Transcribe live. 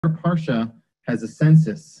Parsha has a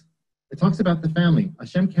census. It talks about the family.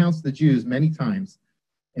 Hashem counts the Jews many times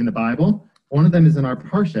in the Bible. One of them is in our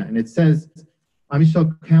Parsha, and it says, Am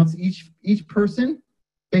Yisrael counts each person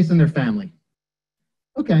based on their family.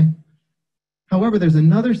 Okay. However, there's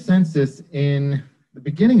another census in the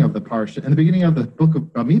beginning of the Parsha, in the beginning of the book of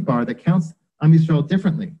Bamidbar, that counts Am Yisrael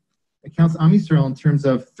differently. It counts Am Yisrael in terms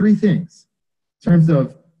of three things. In terms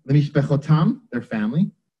of Lemishbechotam, their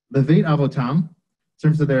family, Leveit Avotam, in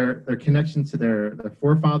terms of their connection to their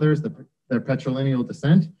forefathers, their patrilineal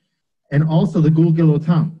descent, and also the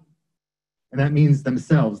Gulgilotam. And that means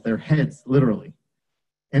themselves, their heads, literally.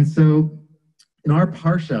 And so in our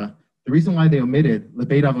Parsha, the reason why they omitted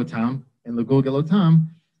Leveit Avotam and Legulgilotam,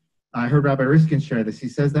 I heard Rabbi Riskin share this. He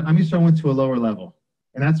says that Am Yisrael went to a lower level.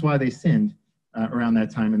 And that's why they sinned around that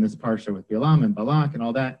time in this Parsha with Bilam and Balak and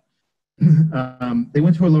all that. They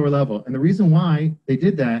went to a lower level. And the reason why they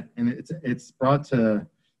did that, and it's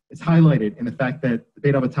highlighted in the fact that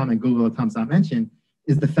Beit Avotam and Gulgilotam is not mentioned,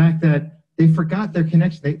 is the fact that they forgot their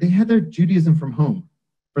connection. They had their Judaism from home,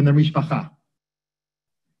 from their mishpacha.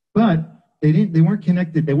 But they weren't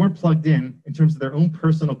connected, they weren't plugged in terms of their own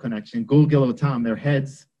personal connection, Gulgilotam, their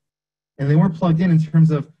heads, and they weren't plugged in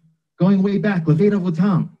terms of going way back, Leveit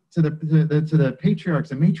Avotam, to the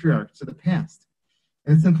patriarchs and matriarchs, to the past.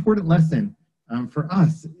 And it's an important lesson for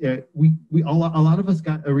us. A lot of us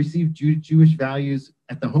received Jewish values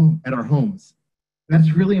at our homes. And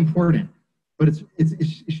that's really important. But it's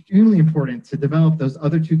extremely important to develop those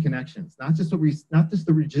other two connections, not just the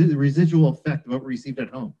residual effect of what we received at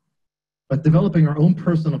home, but developing our own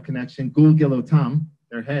personal connection, Gulgilotam,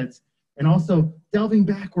 their heads, and also delving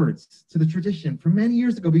backwards to the tradition from many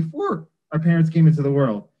years ago before our parents came into the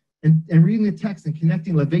world, and reading the text and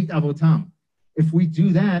connecting Leveit Avotam. If we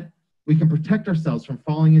do that, we can protect ourselves from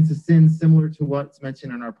falling into sins similar to what's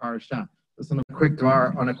mentioned in our Parsha. Listen, a quick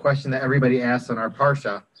dvar on a question that everybody asks on our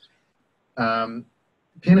Parsha.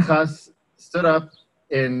 Pinchas stood up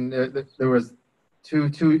there was two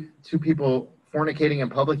people fornicating in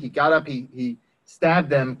public. He got up, he stabbed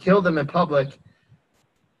them, killed them in public,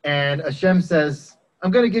 and Hashem says, I'm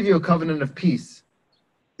going to give you a covenant of peace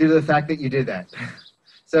due to the fact that you did that.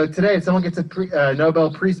 So today, if someone gets a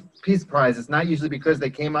Nobel Peace Prize, it's not usually because they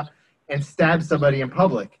came up and stabbed somebody in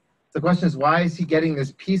public. The question is, why is he getting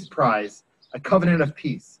this peace prize, a covenant of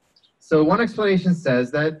peace? So one explanation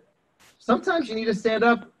says that sometimes you need to stand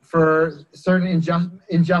up for certain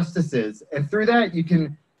injustices, and through that you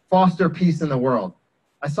can foster peace in the world.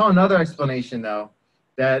 I saw another explanation, though,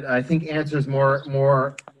 that I think answers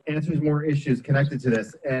more issues connected to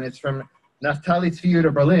this, and it's from Naftali Tzviut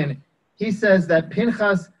of Berlin. He says that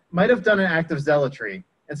Pinchas might have done an act of zealotry,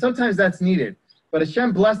 and sometimes that's needed, but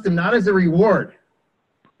Hashem blessed him not as a reward,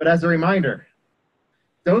 but as a reminder.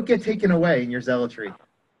 Don't get taken away in your zealotry.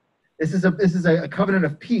 This is a covenant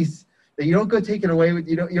of peace that you don't go taken away with.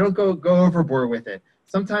 You don't go overboard with it.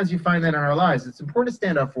 Sometimes you find that in our lives. It's important to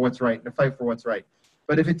stand up for what's right and to fight for what's right.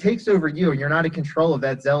 But if it takes over you and you're not in control of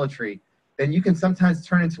that zealotry, then you can sometimes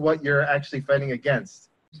turn into what you're actually fighting against.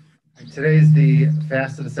 And today is the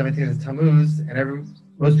fast of the 17th of Tammuz, and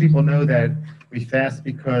most people know that we fast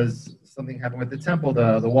because something happened with the temple.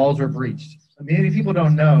 The walls were breached. Many people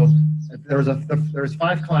don't know that there's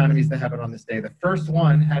 5 calamities that happened on this day. The first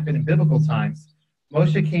one happened in biblical times.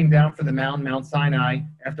 Moshe came down from the mountain, Mount Sinai,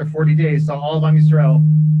 after 40 days, saw all of Am Yisrael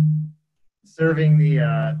serving the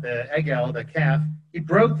egel, the calf. He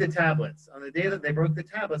broke the tablets. On the day that they broke the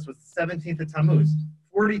tablets was the 17th of Tammuz,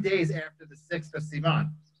 40 days after the 6th of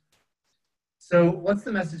Sivan. So what's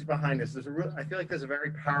the message behind this? I feel like there's a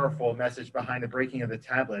very powerful message behind the breaking of the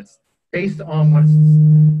tablets based on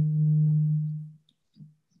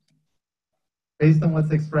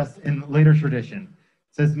what's expressed in later tradition.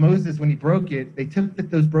 It says Moses, when he broke it, they took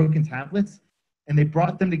those broken tablets and they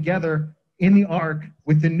brought them together in the ark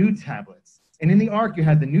with the new tablets. And in the ark, you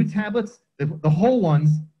had the new tablets, the whole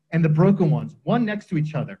ones, and the broken ones, one next to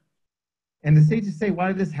each other. And the sages say, why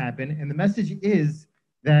did this happen? And the message is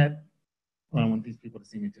that, well, I want these people to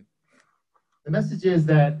see me too. The message is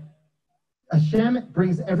that Hashem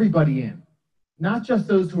brings everybody in, not just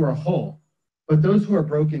those who are whole, but those who are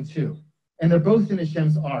broken too. And they're both in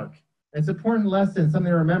Hashem's ark. It's an important lesson,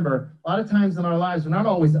 something to remember. A lot of times in our lives, we're not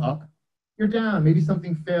always up. You're down. Maybe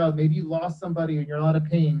something failed. Maybe you lost somebody and you're in a lot of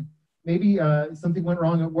pain. Maybe something went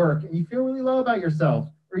wrong at work and you feel really low about yourself.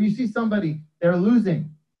 Or you see somebody, they're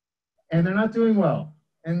losing and they're not doing well.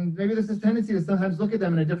 And maybe there's this tendency to sometimes look at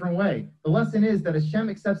them in a different way. The lesson is that Hashem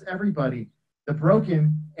accepts everybody, the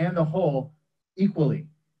broken and the whole, equally.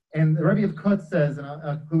 And the Rebbe of Kutz says, and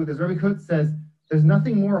I'll conclude with this, Rebbe Kutz says, there's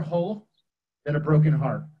nothing more whole than a broken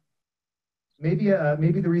heart.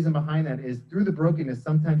 maybe the reason behind that is through the brokenness,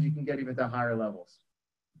 sometimes you can get even to higher levels.